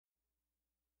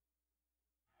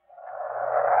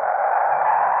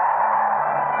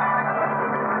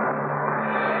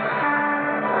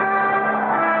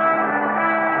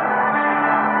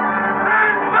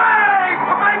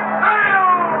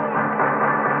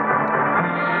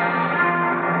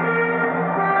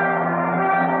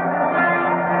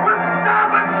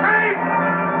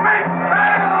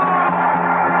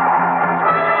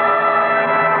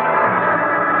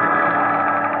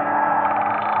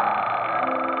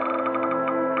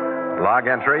Log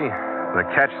entry, the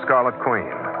catch Scarlet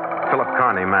Queen. Philip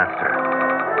Carney, master.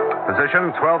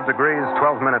 Position, 12 degrees,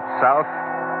 12 minutes south,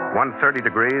 130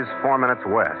 degrees, 4 minutes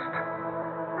west.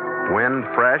 Wind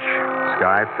fresh,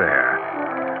 sky fair.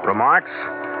 Remarks,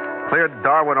 cleared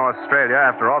Darwin, Australia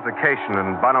after altercation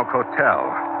in Bannock Hotel.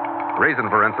 Reason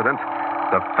for incident,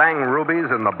 the Fang Rubies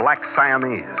and the Black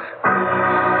Siamese.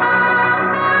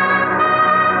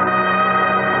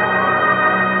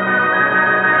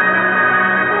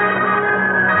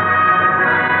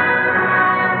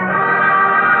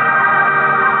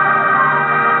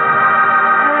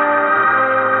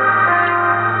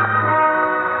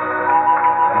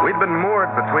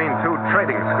 Between two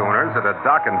trading schooners at a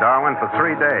dock in Darwin for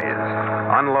 3 days,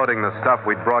 unloading the stuff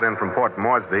we'd brought in from Port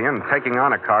Moresby and taking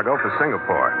on a cargo for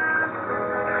Singapore.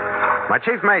 My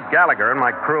chief mate Gallagher and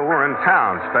my crew were in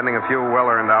town, spending a few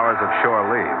well-earned hours of shore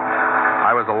leave.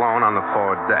 I was alone on the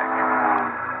forward deck.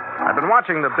 I'd been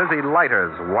watching the busy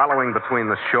lighters wallowing between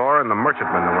the shore and the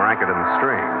merchantmen who were anchored in the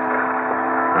stream.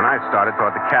 Then I started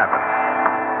toward the cabin.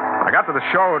 I got to the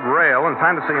shoreward rail in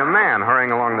time to see a man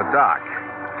hurrying along the dock.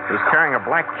 He was carrying a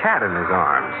black cat in his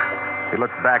arms. He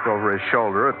looked back over his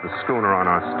shoulder at the schooner on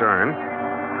our stern,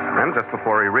 and just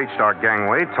before he reached our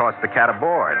gangway, tossed the cat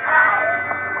aboard.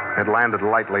 It landed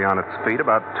lightly on its feet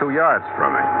about 2 yards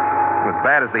from me. As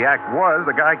bad as the act was,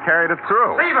 the guy carried it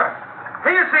through. Seaver!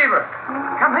 Here, Seaver!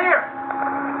 Come here!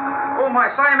 Oh,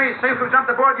 my Siamese seems to have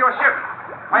jumped aboard your ship.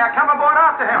 May I come aboard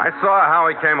after him? I saw how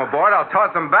he came aboard. I'll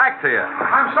toss him back to you.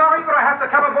 I'm sorry, but I have to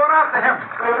come aboard after him.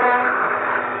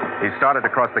 He started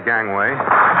across the gangway.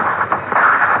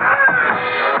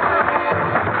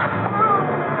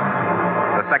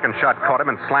 The second shot caught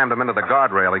him and slammed him into the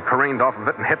guardrail. He careened off of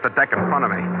it and hit the deck in front of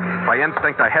me. By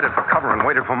instinct, I headed for cover and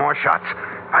waited for more shots.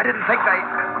 I didn't think.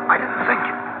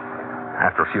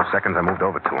 After a few seconds, I moved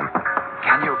over to him.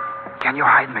 Can you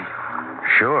hide me?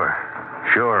 Sure,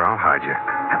 I'll hide you.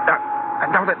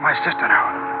 And don't let my sister know.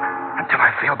 Until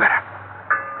I feel better.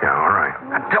 Yeah, all right.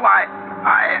 Until I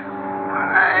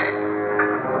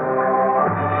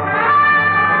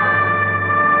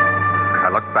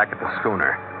looked back at the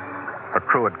schooner. Her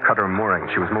crew had cut her mooring.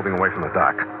 She was moving away from the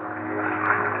dock.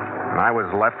 And I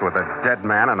was left with a dead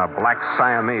man and a black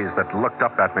Siamese that looked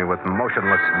up at me with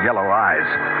motionless yellow eyes.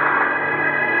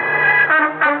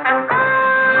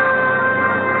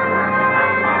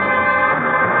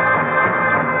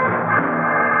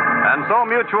 And so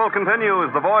Mutual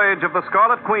continues The Voyage of the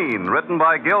Scarlet Queen, written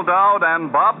by Gil Dowd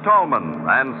and Bob Tallman,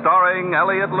 and starring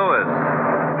Elliott Lewis.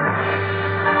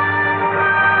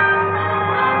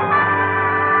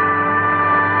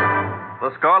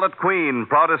 The Scarlet Queen,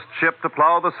 proudest ship to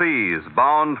plow the seas,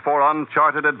 bound for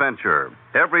uncharted adventure.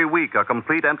 Every week a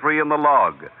complete entry in the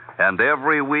log, and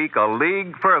every week a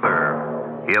league further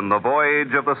in The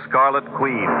Voyage of the Scarlet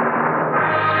Queen.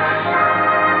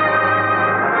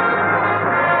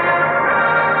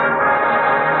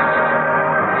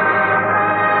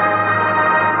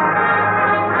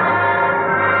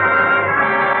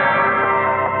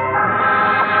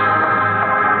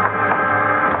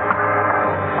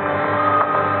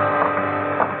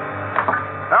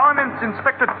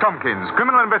 Inspector Tompkins,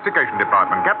 Criminal Investigation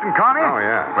Department. Captain Carney? Oh,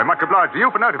 yeah. We're much obliged to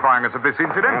you for notifying us of this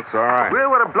incident. That's all right.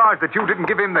 We're obliged that you didn't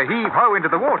give him the heave-ho into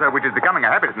the water, which is becoming a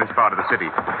habit in this part of the city.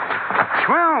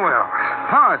 Well.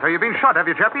 So you've been shot, have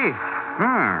you, Chappie?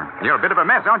 You're a bit of a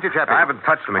mess, aren't you, Chappie? I haven't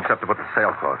touched him except to put the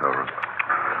sailcloth over him.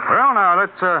 Well, now,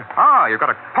 let's, you've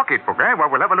got a pocketbook, eh? Well,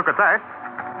 we'll have a look at that.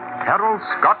 Harold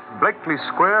Scott, Blakely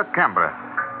Square, Canberra.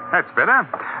 That's better.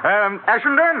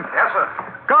 Ashenden? Yes, sir.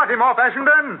 Cart him off,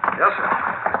 Ashenden. Yes, sir.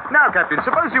 Now, Captain,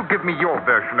 suppose you give me your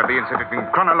version of the incident in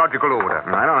chronological order.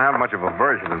 I don't have much of a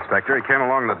version, Inspector. He came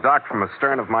along the dock from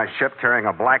astern of my ship carrying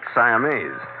a black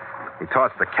Siamese. He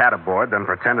tossed the cat aboard, then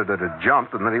pretended it had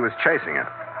jumped and that he was chasing it.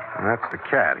 And that's the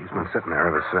cat. He's been sitting there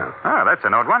ever since. Oh, that's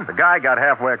an odd one. The guy got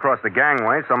halfway across the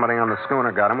gangway. Somebody on the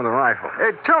schooner got him with a rifle.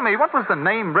 Tell me, what was the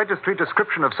name, registry,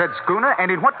 description of said schooner,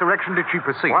 and in what direction did she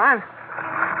proceed? What?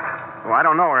 Well, I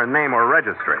don't know her name or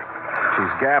registry.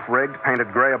 She's gaff-rigged,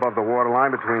 painted gray above the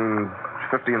waterline, between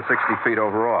 50 and 60 feet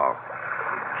overall.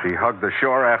 She hugged the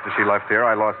shore after she left here.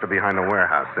 I lost her behind the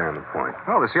warehouse there in the point.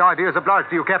 Well, the CID is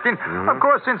obliged to you, Captain. Mm-hmm. Of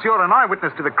course, since you're an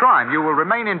eyewitness to the crime, you will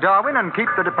remain in Darwin and keep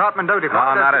the department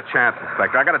notified. No, not a chance,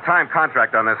 Inspector. I got a time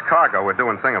contract on this cargo we're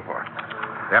due in Singapore.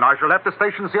 Then I shall have to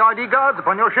station CID guards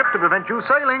upon your ship to prevent you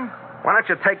sailing. Why don't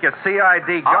you take your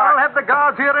CID guard... I'll have the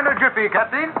guards here in a jiffy,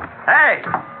 Captain. Hey!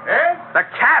 Eh? The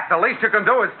cat, the least you can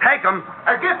do is take him.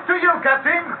 A gift to you,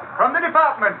 Captain, from the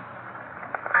department.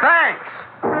 Thanks!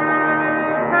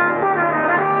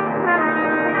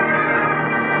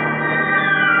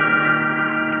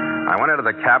 I went into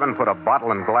the cabin, put a bottle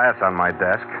and glass on my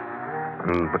desk,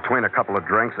 and between a couple of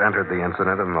drinks, entered the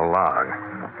incident in the log.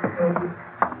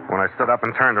 When I stood up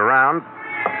and turned around,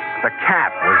 the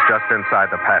cat was just inside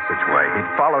the passageway.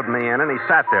 He'd followed me in, and he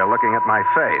sat there looking at my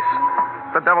face.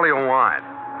 What the devil do you want?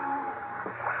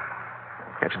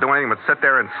 Can't you do anything but sit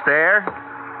there and stare?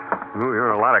 Ooh, you're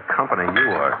a lot of company, you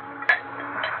are.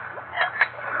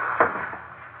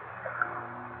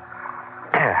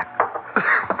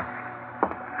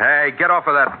 Hey, get off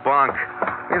of that bunk.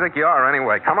 Who do you think you are,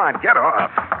 anyway? Come on, get off.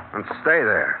 And stay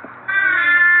there.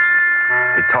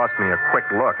 He tossed me a quick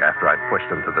look after I'd pushed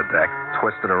him to the deck,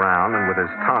 twisted around, and with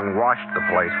his tongue washed the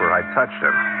place where I'd touched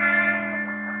him.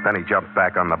 Then he jumped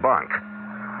back on the bunk.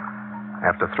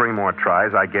 After 3 more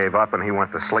tries, I gave up, and he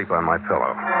went to sleep on my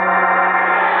pillow.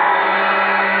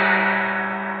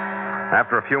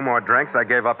 After a few more drinks, I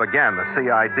gave up again. The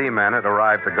CID men had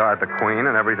arrived to guard the Queen,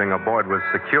 and everything aboard was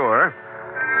secure,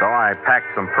 so I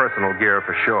packed some personal gear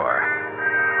for shore.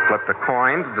 Flipped a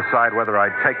coin to decide whether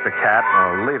I'd take the cat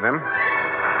or leave him.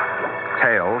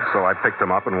 Tails, so I picked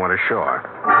him up and went ashore.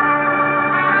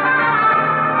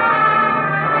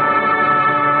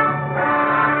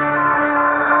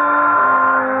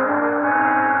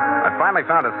 I finally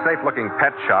found a safe-looking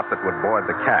pet shop that would board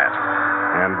the cat.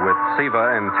 And with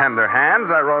Siva in tender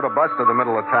hands, I rode a bus to the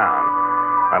middle of town.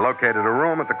 I located a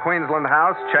room at the Queensland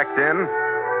House, checked in,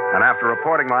 and after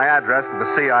reporting my address to the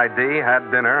CID,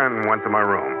 had dinner and went to my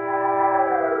room.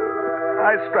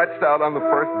 I stretched out on the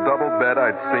first double bed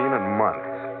I'd seen in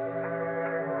months.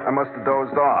 I must have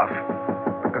dozed off,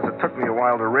 because it took me a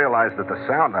while to realize that the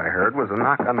sound I heard was a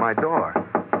knock on my door.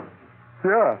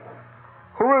 Yeah.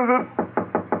 Who is it?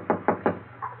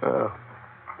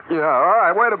 Yeah, all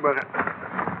right, wait a minute.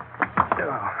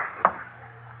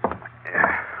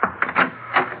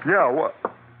 Yeah, what?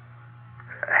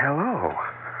 Hello.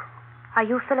 Are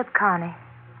you Philip Carney?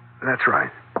 That's right.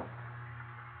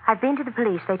 I've been to the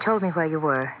police. They told me where you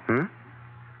were. Hmm?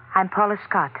 I'm Paula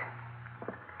Scott.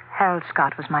 Harold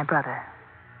Scott was my brother.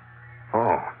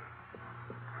 Oh.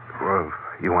 Well,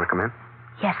 you want to come in?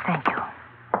 Yes, thank you.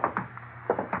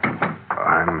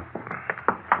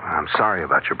 I'm sorry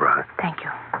about your brother. Thank you.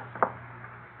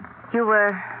 You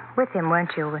were with him,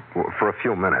 weren't you? Well, for a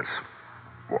few minutes.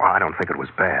 Well, I don't think it was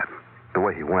bad. The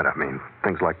way he went, I mean,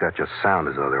 things like that just sound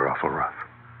as though they're awful rough.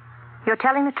 You're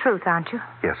telling the truth, aren't you?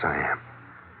 Yes, I am.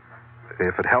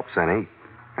 If it helps any,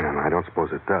 and I don't suppose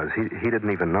it does, he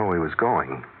didn't even know he was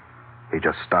going. He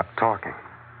just stopped talking.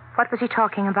 What was he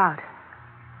talking about?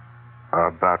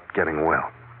 About getting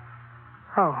well.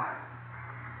 Oh.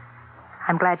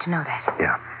 I'm glad to know that.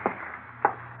 Yeah.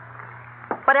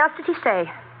 What else did he say?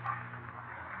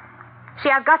 See,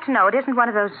 I've got to know. It isn't one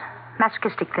of those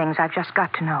masochistic things. I've just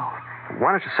got to know.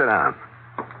 Why don't you sit down?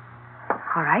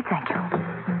 All right, thank you.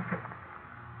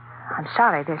 I'm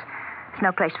sorry. There's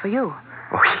no place for you.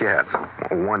 Oh, yeah, it's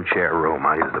a one-chair room.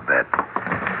 I'll use the bed.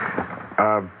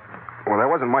 Well, there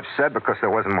wasn't much said because there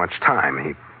wasn't much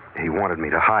time. He wanted me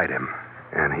to hide him,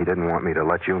 and he didn't want me to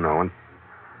let you know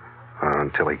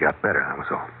until he got better, that was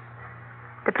all.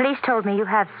 The police told me you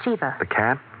have Siva. The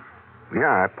cat?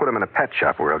 Yeah, I put him in a pet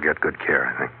shop where he'll get good care,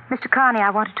 I think. Mr. Carney, I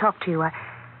want to talk to you.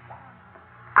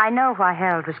 I know why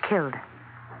Harold was killed,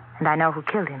 and I know who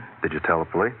killed him. Did you tell the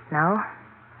police? No,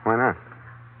 Why not?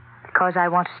 because I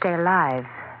want to stay alive.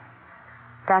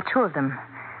 There are 2 of them.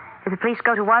 If the police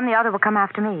go to one, the other will come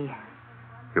after me.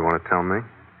 You want to tell me?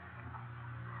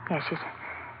 Yes,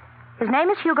 his name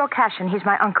is Hugo Cashin. He's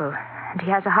my uncle, and he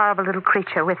has a horrible little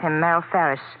creature with him, Merrill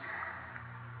Ferris.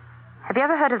 Have you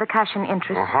ever heard of the Cashin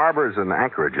interests? Well, harbors and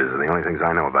anchorages are the only things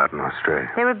I know about in Australia.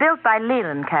 They were built by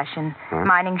Leland Cashin. Huh?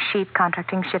 Mining, sheep,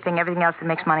 contracting, shipping, everything else that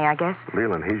makes money, I guess.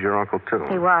 Leland, he's your uncle, too.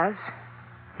 He was.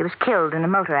 He was killed in a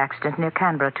motor accident near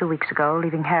Canberra 2 weeks ago,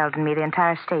 leaving Harold and me the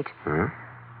entire estate. Hmm?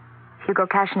 Hugo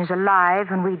Cashin is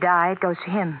alive. When we die, it goes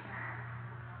to him.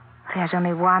 But he has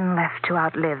only one left to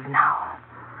outlive now.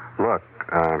 Look,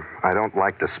 I don't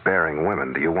like despairing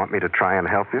women. Do you want me to try and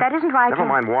help you? That isn't why I Never came.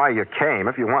 mind why you came.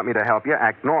 If you want me to help you,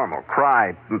 act normal.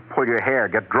 Cry, pull your hair,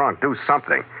 get drunk, do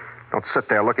something. Don't sit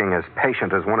there looking as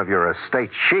patient as one of your estate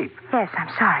sheep. Yes, I'm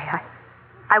sorry.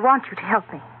 I want you to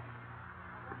help me.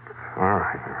 All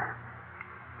right.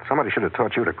 Somebody should have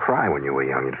taught you to cry when you were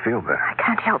young. You'd feel better. I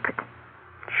can't help it.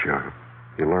 Sure.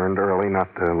 You learned early not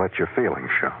to let your feelings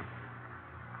show.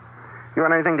 You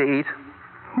want anything to eat?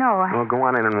 No, Well, go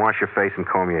on in and wash your face and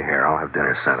comb your hair. I'll have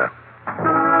dinner sent up.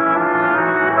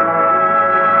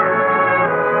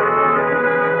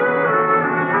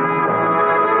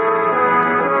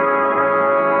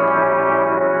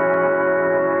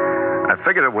 I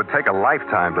figured figured it would take a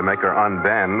lifetime to make her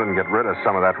unbend and get rid of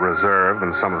some of that reserve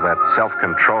and some of that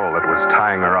self-control that was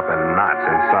tying her up in knots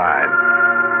inside.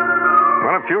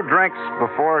 Well, a few drinks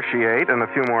before she ate and a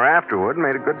few more afterward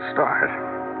made a good start.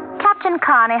 Captain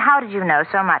Carney, how did you know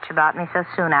so much about me so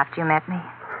soon after you met me?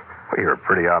 Well, you're a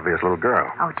pretty obvious little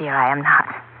girl. Oh, dear, I am not.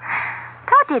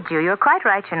 How did you? You're quite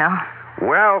right, you know.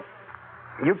 Well,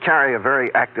 you carry a very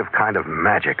active kind of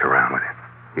magic around with you.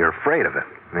 You're afraid of it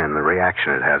and the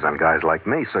reaction it has on guys like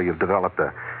me, so you've developed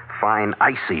a fine,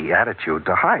 icy attitude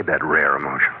to hide that rare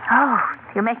emotion. Oh,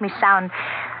 you make me sound,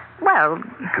 well...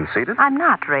 Conceited? I'm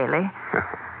not, really. I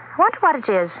wonder what it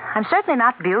is. I'm certainly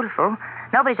not beautiful.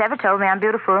 Nobody's ever told me I'm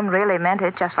beautiful and really meant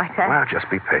it just like that. Well,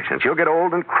 just be patient. You'll get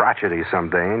old and crotchety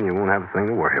someday, and you won't have a thing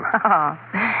to worry about. Oh,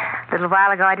 a little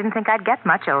while ago, I didn't think I'd get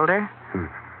much older.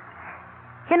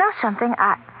 You know something?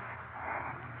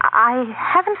 I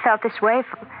haven't felt this way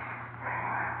for...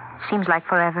 Seems like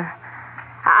forever.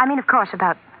 I mean, of course,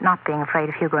 about not being afraid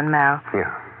of Hugo and Meryl.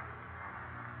 Yeah.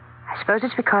 I suppose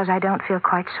it's because I don't feel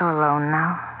quite so alone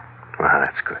now. Well,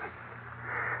 that's good.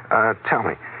 Tell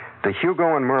me, do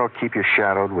Hugo and Merle keep you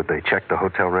shadowed? Would they check the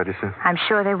hotel register? I'm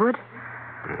sure they would.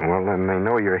 Well, then they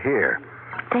know you're here.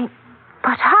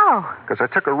 But how? Because I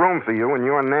took a room for you in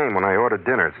your name when I ordered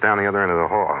dinner. It's down the other end of the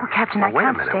hall. Oh, Captain, now, I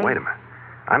can't stay. Wait a minute.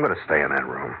 I'm going to stay in that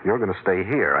room. You're going to stay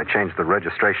here. I changed the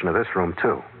registration of this room,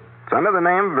 too. It's under the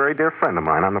name of a very dear friend of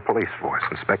mine on the police force,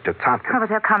 Inspector Tompkins. Oh, but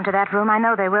they'll come to that room. I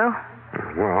know they will.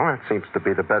 Well, that seems to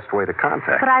be the best way to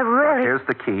contact. But I really... Here's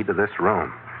the key to this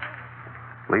room.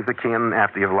 Leave the key in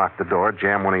after you've locked the door.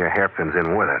 Jam one of your hairpins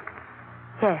in with it.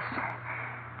 Yes.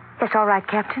 Yes, all right,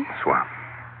 Captain. Swell.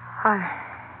 Are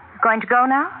you going to go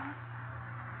now?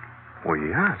 Well,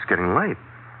 yeah, it's getting late.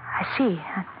 I see.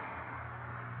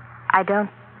 I don't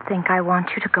think I want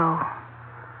you to go.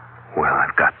 Well,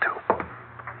 I've got to.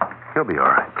 You'll be all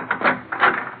right.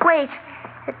 Wait.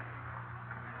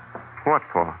 What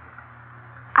for?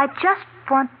 I just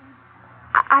want...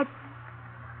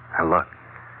 Now, look.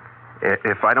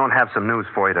 If I don't have some news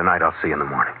for you tonight, I'll see you in the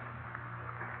morning.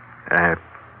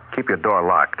 Keep your door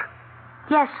locked.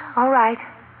 Yes, all right.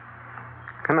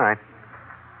 Good night.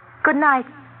 Good night,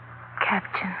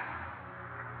 Captain.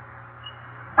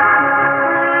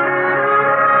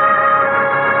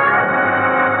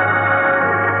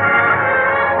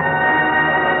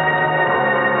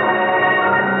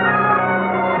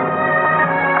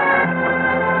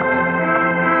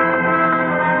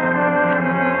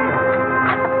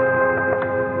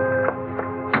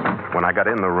 When I got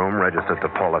in the room registered to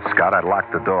Paula Scott, I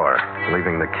locked the door,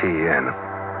 leaving the key in.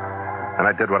 And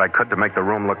I did what I could to make the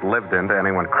room look lived in to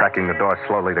anyone cracking the door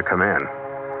slowly to come in.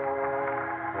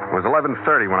 It was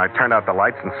 11:30 when I turned out the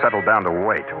lights and settled down to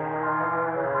wait.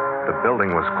 The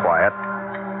building was quiet,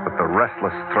 but the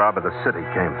restless throb of the city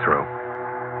came through.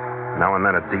 Now and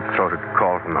then a deep-throated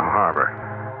call from the harbor.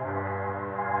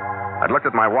 I'd looked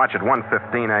at my watch at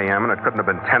 1:15 a.m., and it couldn't have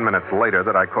been 10 minutes later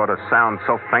that I caught a sound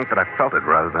so faint that I felt it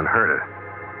rather than heard it.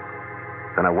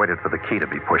 Then I waited for the key to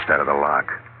be pushed out of the lock.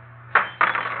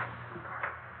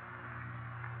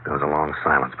 There was a long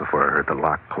silence before I heard the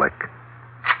lock click.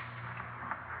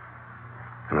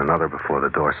 And another before the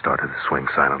door started to swing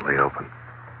silently open.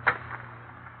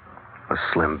 A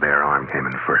slim, bare arm came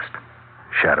in first,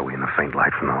 shadowy in the faint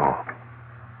light from the hall.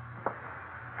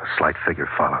 A slight figure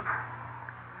followed.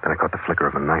 Then I caught the flicker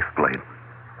of a knife blade.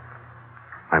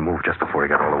 I moved just before he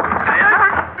got all the way.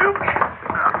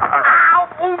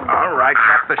 All right,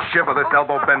 tap the shiv or this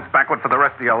elbow bends backward for the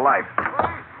rest of your life.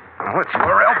 Now, it's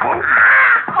your elbow.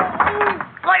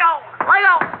 Let go!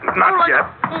 Not yet.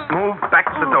 Move back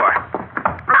to the door.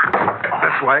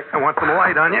 This way. I want some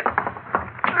light on you.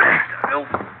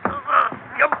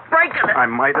 You're breaking it. I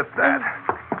might at that.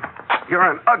 You're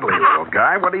an ugly little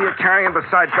guy. What are you carrying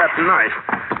besides that knife?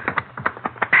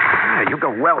 You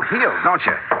go well heeled, don't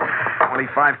you?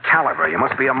 25 caliber. You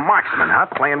must be a marksman, huh?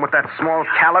 Playing with that small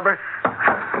caliber?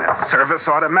 That service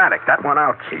automatic. That one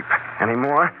I'll keep. Any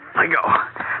more? Let go,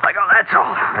 that's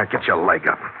all. Now get your leg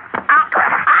up.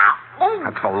 Ow.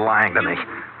 That's for lying to me.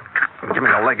 Give me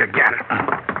the leg again.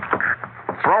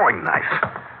 Throwing knife.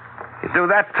 You do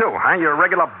that too, huh? You're a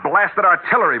regular blasted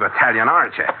artillery battalion,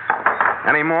 aren't you?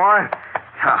 Any more?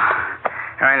 Oh,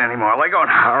 there ain't any more. Let go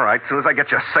now. All right, as soon as I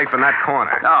get you safe in that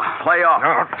corner. No, lay off.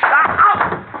 No.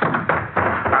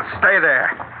 Now stay there.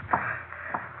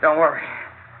 Don't worry.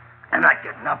 I'm not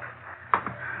getting up.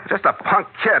 Just a punk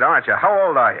kid, aren't you? How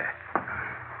old are you?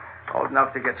 Old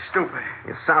enough to get stupid.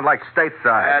 You sound like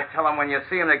stateside. Tell them when you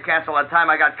see him to cancel the time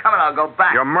I got coming, I'll go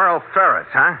back. You're Merle Ferris,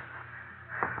 huh?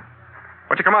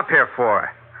 What'd you come up here for?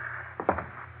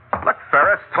 Look,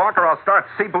 Ferris, talk or I'll start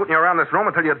sea-booting you around this room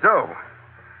until you do.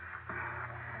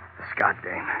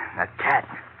 Goddamn, that cat.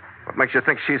 What makes you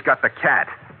think she's got the cat?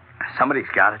 Somebody's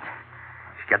got it.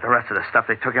 She's got the rest of the stuff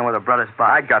they took in with her brother's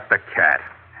body. I got the cat.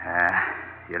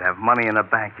 You'd have money in the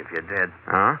bank if you did.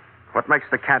 Huh? What makes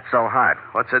the cat so hot?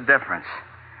 What's the difference?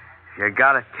 If you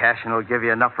got it, Cashin will give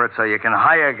you enough for it so you can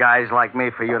hire guys like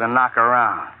me for you to knock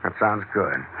around. That sounds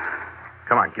good.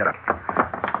 Come on, get up.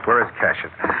 Where is Cashin?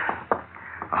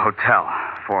 A hotel,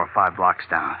 4 or 5 blocks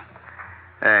down.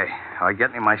 Hey, if I get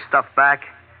any of my stuff back,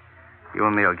 you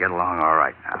and me will get along all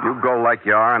right now. You go like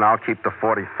you are, and I'll keep the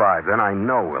 45. Then I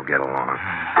know we'll get along.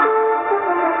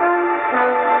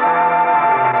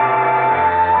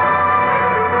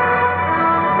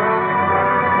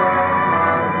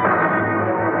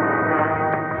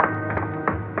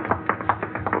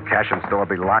 Will Cashin's door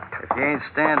be locked? If he ain't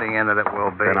standing in it, it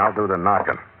will be. Then I'll do the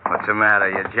knocking. What's the matter?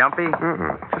 You jumpy?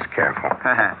 Just careful.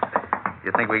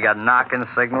 You think we got knocking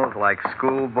signals like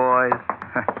schoolboys?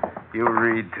 You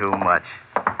read too much.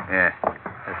 Yeah,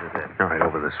 this is it. All right,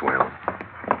 over this way.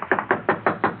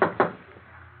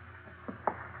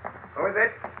 Who is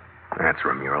it? That's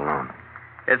room. You're alone.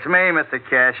 It's me, Mr.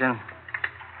 Cashin. All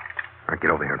right,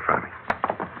 get over here in front of me.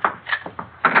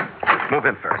 Move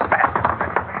in first.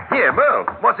 Here, Bill.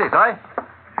 What's this, eh?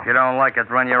 If you don't like it,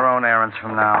 run your own errands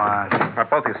from now on. All right,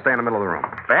 both of you stay in the middle of the room.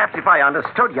 Perhaps if I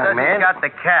understood, young man. He got the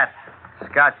cat.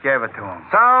 Scott gave it to him.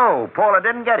 So, Paula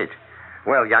didn't get it.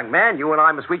 Well, young man, you and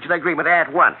I must reach an agreement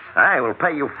at once. I will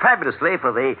pay you fabulously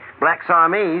for the black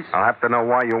Siamese. I'll have to know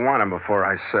why you want him before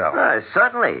I sell.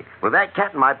 Certainly. With that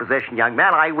cat in my possession, young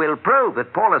man, I will prove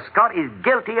that Paula Scott is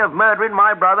guilty of murdering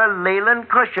my brother, Leland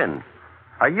Cushion.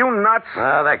 Are you nuts?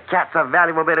 The cat's a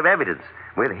valuable bit of evidence.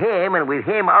 With him, and with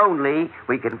him only,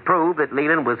 we can prove that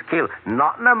Leland was killed,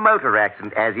 not in a motor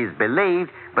accident, as is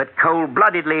believed, but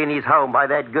cold-bloodedly in his home by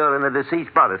that girl and the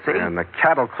deceased brother, see? And the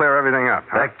cat'll clear everything up,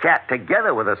 huh? The cat,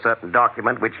 together with a certain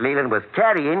document which Leland was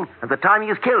carrying at the time he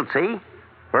was killed, see?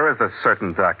 Where is the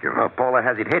certain document? Well, Paula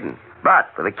has it hidden.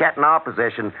 But with the cat in our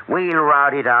possession, we'll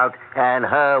rout it out, and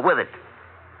her with it.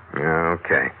 Yeah,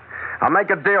 okay. I'll make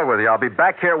a deal with you. I'll be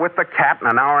back here with the cat in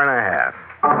an hour and a half.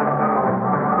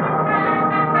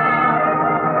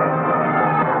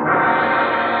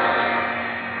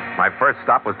 My first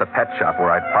stop was the pet shop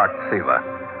where I'd parked Siva.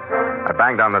 I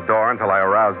banged on the door until I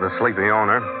aroused the sleepy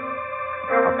owner,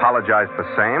 apologized for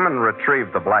same, and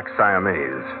retrieved the black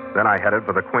Siamese. Then I headed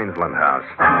for the Queensland house.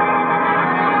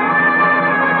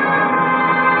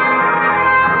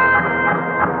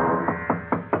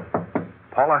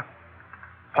 Paula?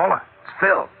 Paula, it's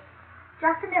Phil.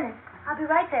 Just a minute. I'll be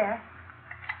right there.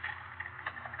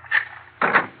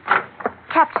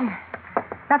 Captain,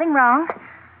 nothing wrong?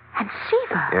 And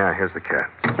Siva. Yeah, here's the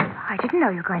cat. I didn't know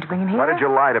you were going to bring him here. Why did you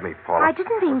lie to me, Paula? I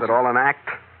didn't mean Was it all an act?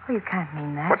 Oh, you can't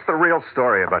mean that. What's the real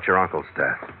story about your uncle's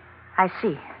death? I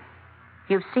see.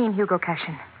 You've seen Hugo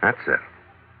Cashin. That's it.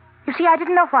 You see, I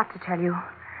didn't know what to tell you.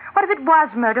 What if it was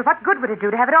murder? What good would it do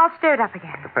to have it all stirred up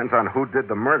again? Depends on who did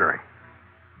the murdering.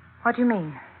 What do you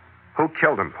mean? Who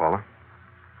killed him, Paula?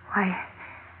 Why,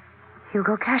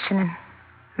 Hugo Cashin and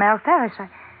Mel Ferris.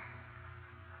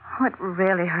 Oh, it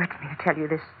really hurts me to tell you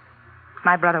this.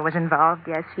 My brother was involved,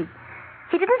 yes. He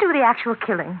didn't do the actual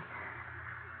killing.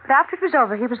 But after it was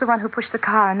over, he was the one who pushed the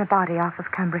car and the body off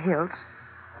of Canberra Hills.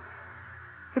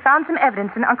 He found some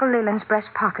evidence in Uncle Leland's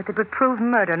breast pocket that would prove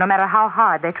murder, no matter how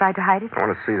hard they tried to hide it. I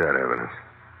want to see that evidence.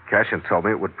 Cashin told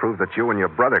me it would prove that you and your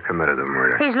brother committed the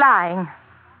murder. He's lying.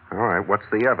 All right, what's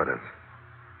the evidence?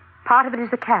 Part of it is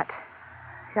the cat.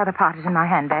 The other part is in my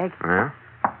handbag. Yeah?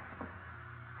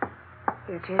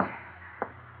 Here it is.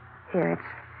 Here,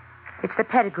 it's the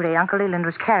pedigree Uncle Leland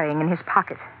was carrying in his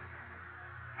pocket.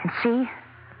 And see?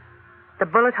 The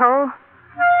bullet hole?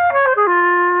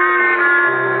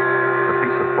 The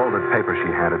piece of folded paper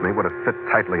she handed me would have fit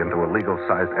tightly into a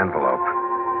legal-sized envelope.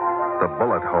 The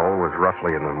bullet hole was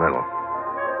roughly in the middle.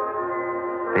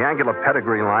 The angular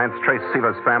pedigree lines traced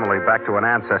Siva's family back to an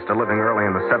ancestor living early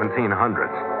in the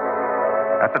 1700s.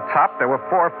 At the top, there were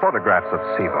 4 photographs of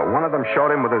Siva. One of them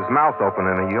showed him with his mouth open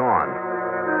in a yawn.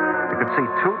 You could see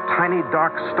 2 tiny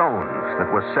dark stones that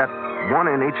were set, one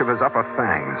in each of his upper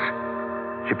fangs.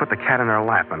 She put the cat in her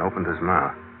lap and opened his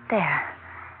mouth. There.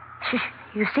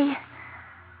 You see?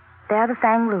 There are the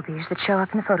Fang rubies that show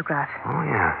up in the photograph. Oh,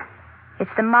 yeah.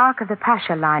 It's the mark of the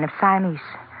Pasha line of Siamese.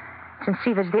 Since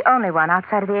Siva's the only one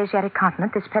outside of the Asiatic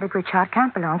continent, this pedigree chart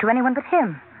can't belong to anyone but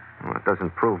him. Well, it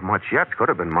doesn't prove much yet. Could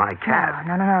have been my cat.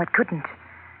 No, it couldn't.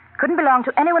 Couldn't belong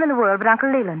to anyone in the world but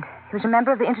Uncle Leland. He was a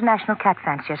member of the International Cat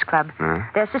Fanciers Club.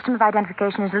 Their system of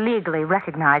identification is legally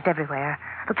recognized everywhere.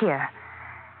 Look here.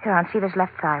 Here on Siva's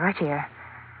left thigh, right here.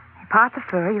 You part the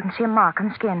fur, you can see a mark on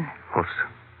the skin.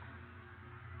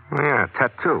 Oh, yeah,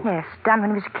 tattoo. Yes, done when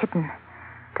he was a kitten.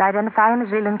 To identify him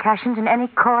as Leland Cashin's in any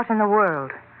court in the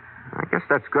world. I guess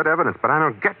that's good evidence, but I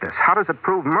don't get this. How does it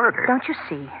prove murder? Don't you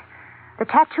see? The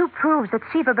tattoo proves that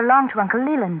Seaver belonged to Uncle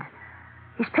Leland.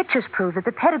 His pictures prove that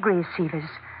the pedigree is Seaver's.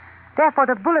 Therefore,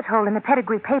 the bullet hole in the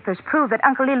pedigree papers prove that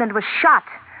Uncle Leland was shot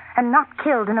and not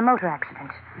killed in a motor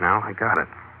accident. Now I got it.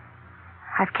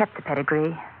 I've kept the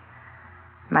pedigree.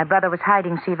 My brother was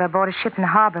hiding Seaver aboard a ship in the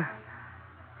harbor.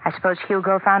 I suppose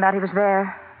Hugo found out he was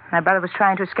there. My brother was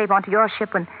trying to escape onto your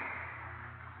ship when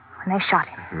they shot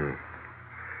him.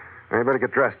 Now you better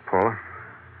get dressed, Paula.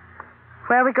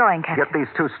 Where are we going, Captain? Get these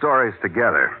two stories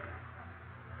together.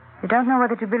 You don't know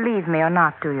whether to believe me or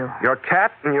not, do you? Your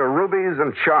cat and your rubies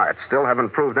and charts still haven't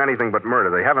proved anything but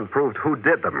murder. They haven't proved who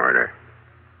did the murder.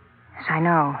 Yes, I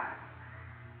know.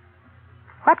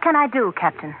 What can I do,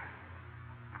 Captain?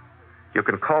 You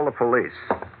can call the police.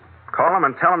 Call them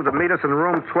and tell them to meet us in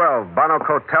room 12, Bonnock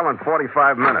Hotel, in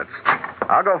 45 minutes.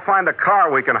 I'll go find a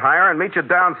car we can hire and meet you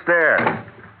downstairs.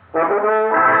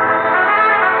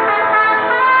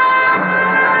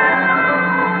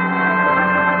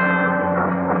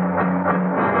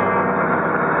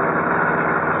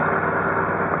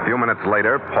 A few minutes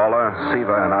later, Paula,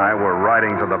 Siva, and I were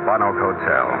riding to the Bonnock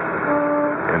Hotel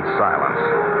in silence.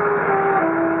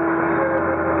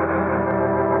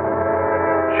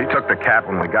 She took the cat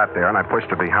when we got there, and I pushed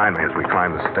her behind me as we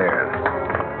climbed the stairs.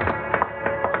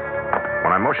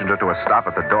 When I motioned her to a stop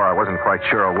at the door, I wasn't quite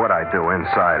sure what I'd do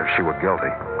inside if she were guilty.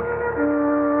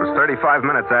 It was 35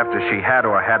 minutes after she had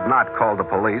or had not called the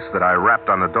police that I rapped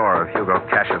on the door of Hugo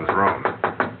Cashin's room.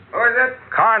 Who is it?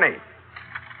 Carney!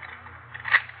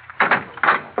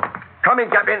 Come in,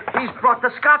 Captain. He's brought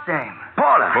the Scott dame.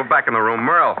 Paula. Move back in the room.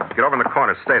 Merle, get over in the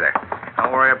corner. Stay there.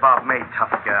 Don't worry about me,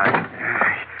 tough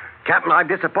guy. Captain, I'm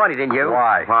disappointed in you.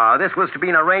 Why? Well, this was to be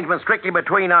an arrangement strictly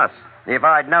between us. If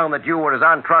I'd known that you were as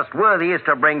untrustworthy as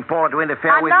to bring Paula to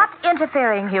interfere I'm with... not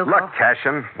interfering, Hugo. Look,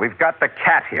 Cashin, we've got the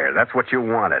cat here. That's what you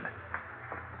wanted.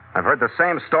 I've heard the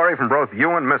same story from both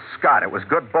you and Miss Scott. It was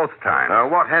good both times.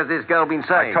 What has this girl been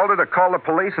saying? I told her to call the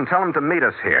police and tell them to meet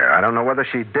us here. I don't know whether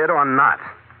she did or not.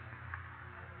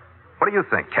 What do you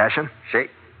think, Cashin?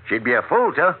 She'd be a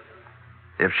fool to.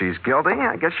 If she's guilty,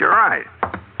 I guess you're right.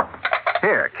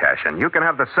 Here, Cashin, you can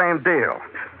have the same deal.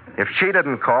 If she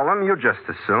didn't call them, you'd just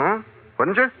as soon,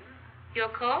 wouldn't you? Your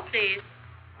call, please.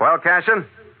 Well, Cashin?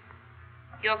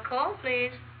 Your call,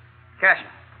 please. Cashin,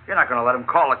 you're not going to let him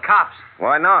call the cops.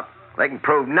 Why not? They can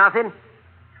prove nothing.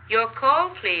 Your call,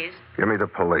 please. Give me the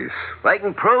police. They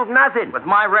can prove nothing. With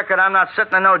my record, I'm not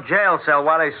sitting in no jail cell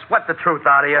while they sweat the truth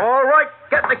out of you. All right,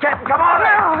 get the cat and come on.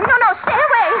 No, stay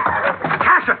away.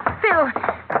 Cashin! Phil,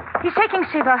 he's taking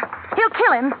Seaver. He'll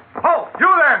kill him. Oh, you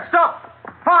there! Stop!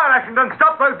 Fire action done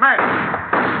stop those men!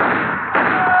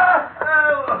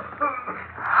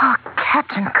 Oh,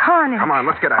 Captain Carney. Come on,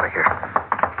 let's get out of here.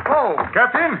 Oh,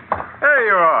 Captain. There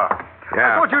you are.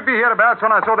 Yeah. I thought you'd be hereabouts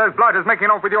when I saw those blighters making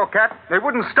off with your cat. They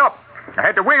wouldn't stop. I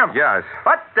had to wing them. Yes.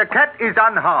 But the cat is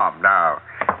unharmed now.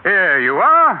 Here you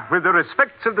are, with the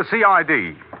respects of the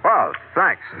CID. Well,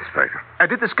 thanks, Inspector.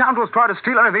 Did the scoundrels try to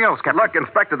steal anything else, Captain? Look,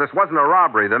 Inspector, this wasn't a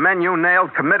robbery. The men you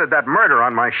nailed committed that murder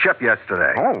on my ship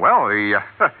yesterday. Oh, well, the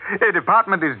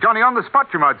department is Johnny on the spot,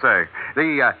 you might say.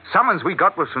 The summons we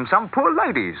got was from some poor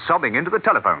lady sobbing into the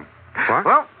telephone. What?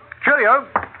 Well, cheerio.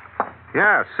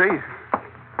 Yeah, see?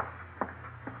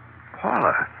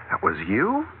 Paula, that was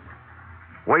you?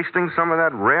 Wasting some of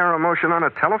that rare emotion on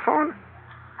a telephone?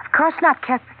 Of course not,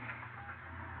 Captain.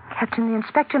 Captain, the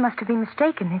inspector must have been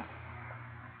mistaken.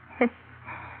 It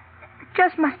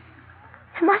just must...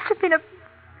 It must have been a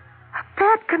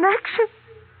bad connection.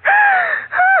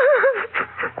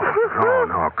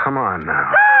 No, come on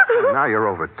now. Now you're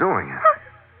overdoing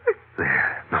it.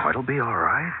 There. No, it'll be all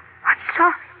right. I'm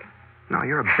sorry. No,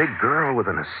 you're a big girl with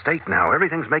an estate now.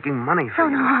 Everything's making money for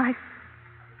you. No,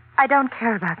 I don't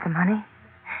care about the money.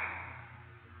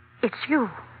 It's you.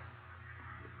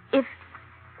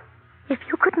 If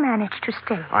you could manage to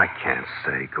stay. I can't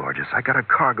stay, gorgeous. I got a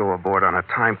cargo aboard on a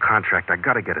time contract. I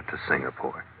got to get it to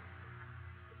Singapore.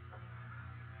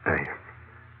 Hey,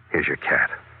 here's your cat.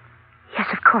 Yes,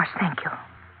 of course, thank you.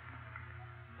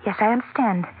 Yes, I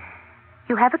understand.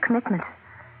 You have a commitment.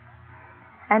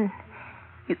 And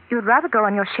you'd rather go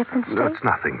on your ship than stay? No, it's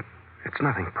nothing. It's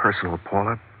nothing personal,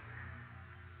 Paula.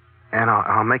 And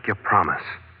I'll make you a promise.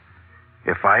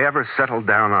 If I ever settle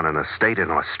down on an estate in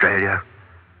Australia,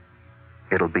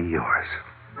 it'll be yours.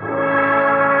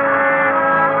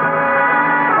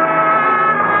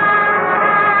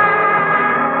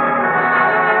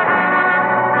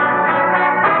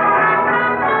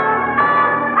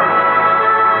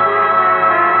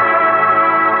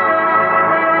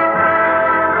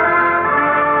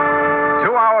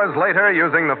 later,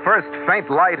 using the first faint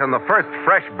light and the first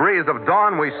fresh breeze of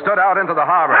dawn, we stood out into the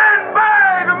harbor. Stand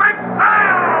by to make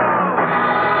sail!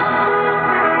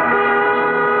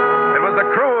 It was a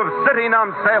crew of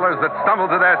city-numb sailors that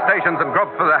stumbled to their stations and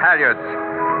groped for the halyards.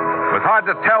 It was hard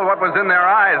to tell what was in their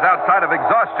eyes outside of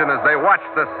exhaustion as they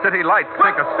watched the city lights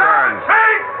sink astern.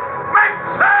 Make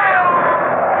sail!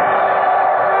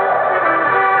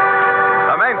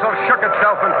 The mainsail shook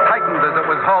itself and tightened as it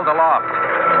was hauled aloft.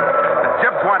 The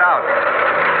jibs went out.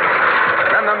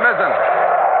 Then the mizzen.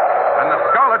 And the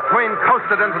Scarlet Queen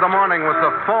coasted into the morning with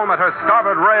the foam at her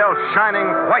starboard rail shining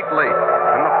whitely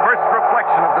in the first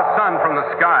reflection of the sun from the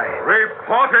sky.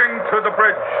 Reporting to the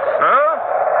bridge, sir.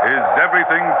 Is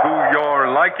everything to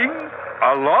your liking?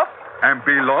 Aloft and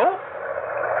below?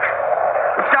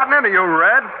 What's gotten into you,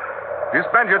 Red? You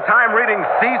spend your time reading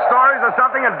sea stories or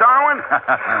something in Darwin?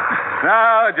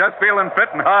 No, just feeling fit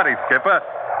and hearty, Skipper.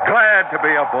 Glad to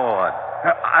be aboard.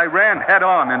 I ran head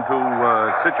on into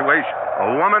a situation.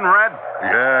 A woman, Red?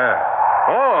 Yeah.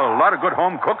 Oh, a lot of good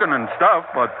home cooking and stuff,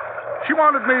 but she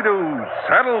wanted me to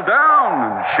settle down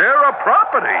and share a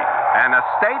property. An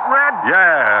estate, Red?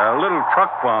 Yeah, a little truck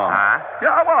farm. Huh?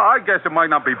 Yeah, well, I guess it might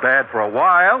not be bad for a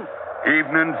while.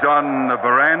 Evenings on the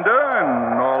veranda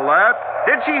and all that.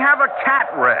 Did she have a cat,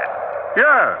 Red?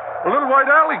 Yeah, a little white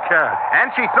alley cat.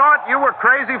 And she thought you were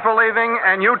crazy for leaving,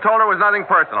 and you told her it was nothing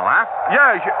personal, huh?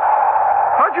 Yeah,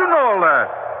 how'd you know all that?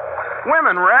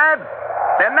 Women, Red.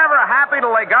 They're never happy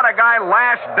till they got a guy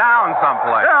lashed down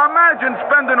someplace. Yeah, imagine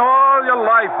spending all your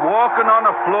life walking on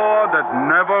a floor that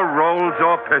never rolls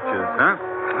or pitches, huh?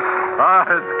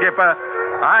 Skipper,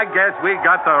 I guess we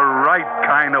got the right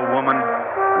kind of woman.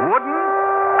 Wooden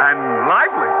and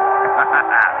lively.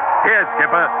 Here,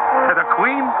 Skipper, to the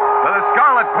Queen. To the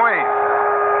Scarlet Queen.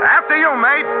 After you,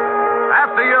 mate.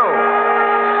 After you.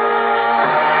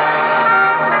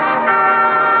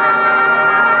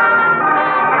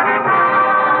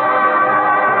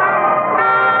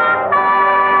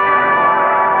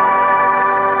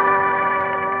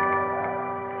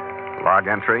 Log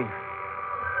entry.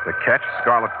 The Ketch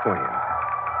Scarlet Queen.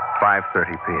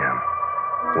 5:30 p.m.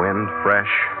 Wind fresh.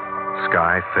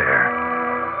 Sky fair.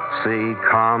 Sea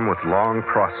calm with long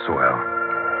cross swell.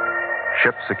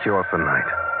 Ship secure for night.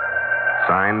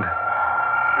 Signed,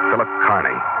 Philip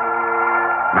Carney,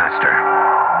 Master.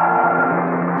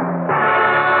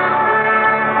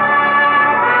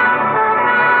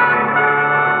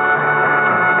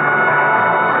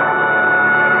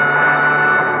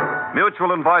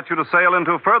 Mutual invites you to sail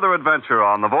into further adventure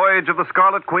on the Voyage of the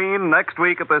Scarlet Queen next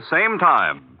week at the same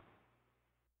time.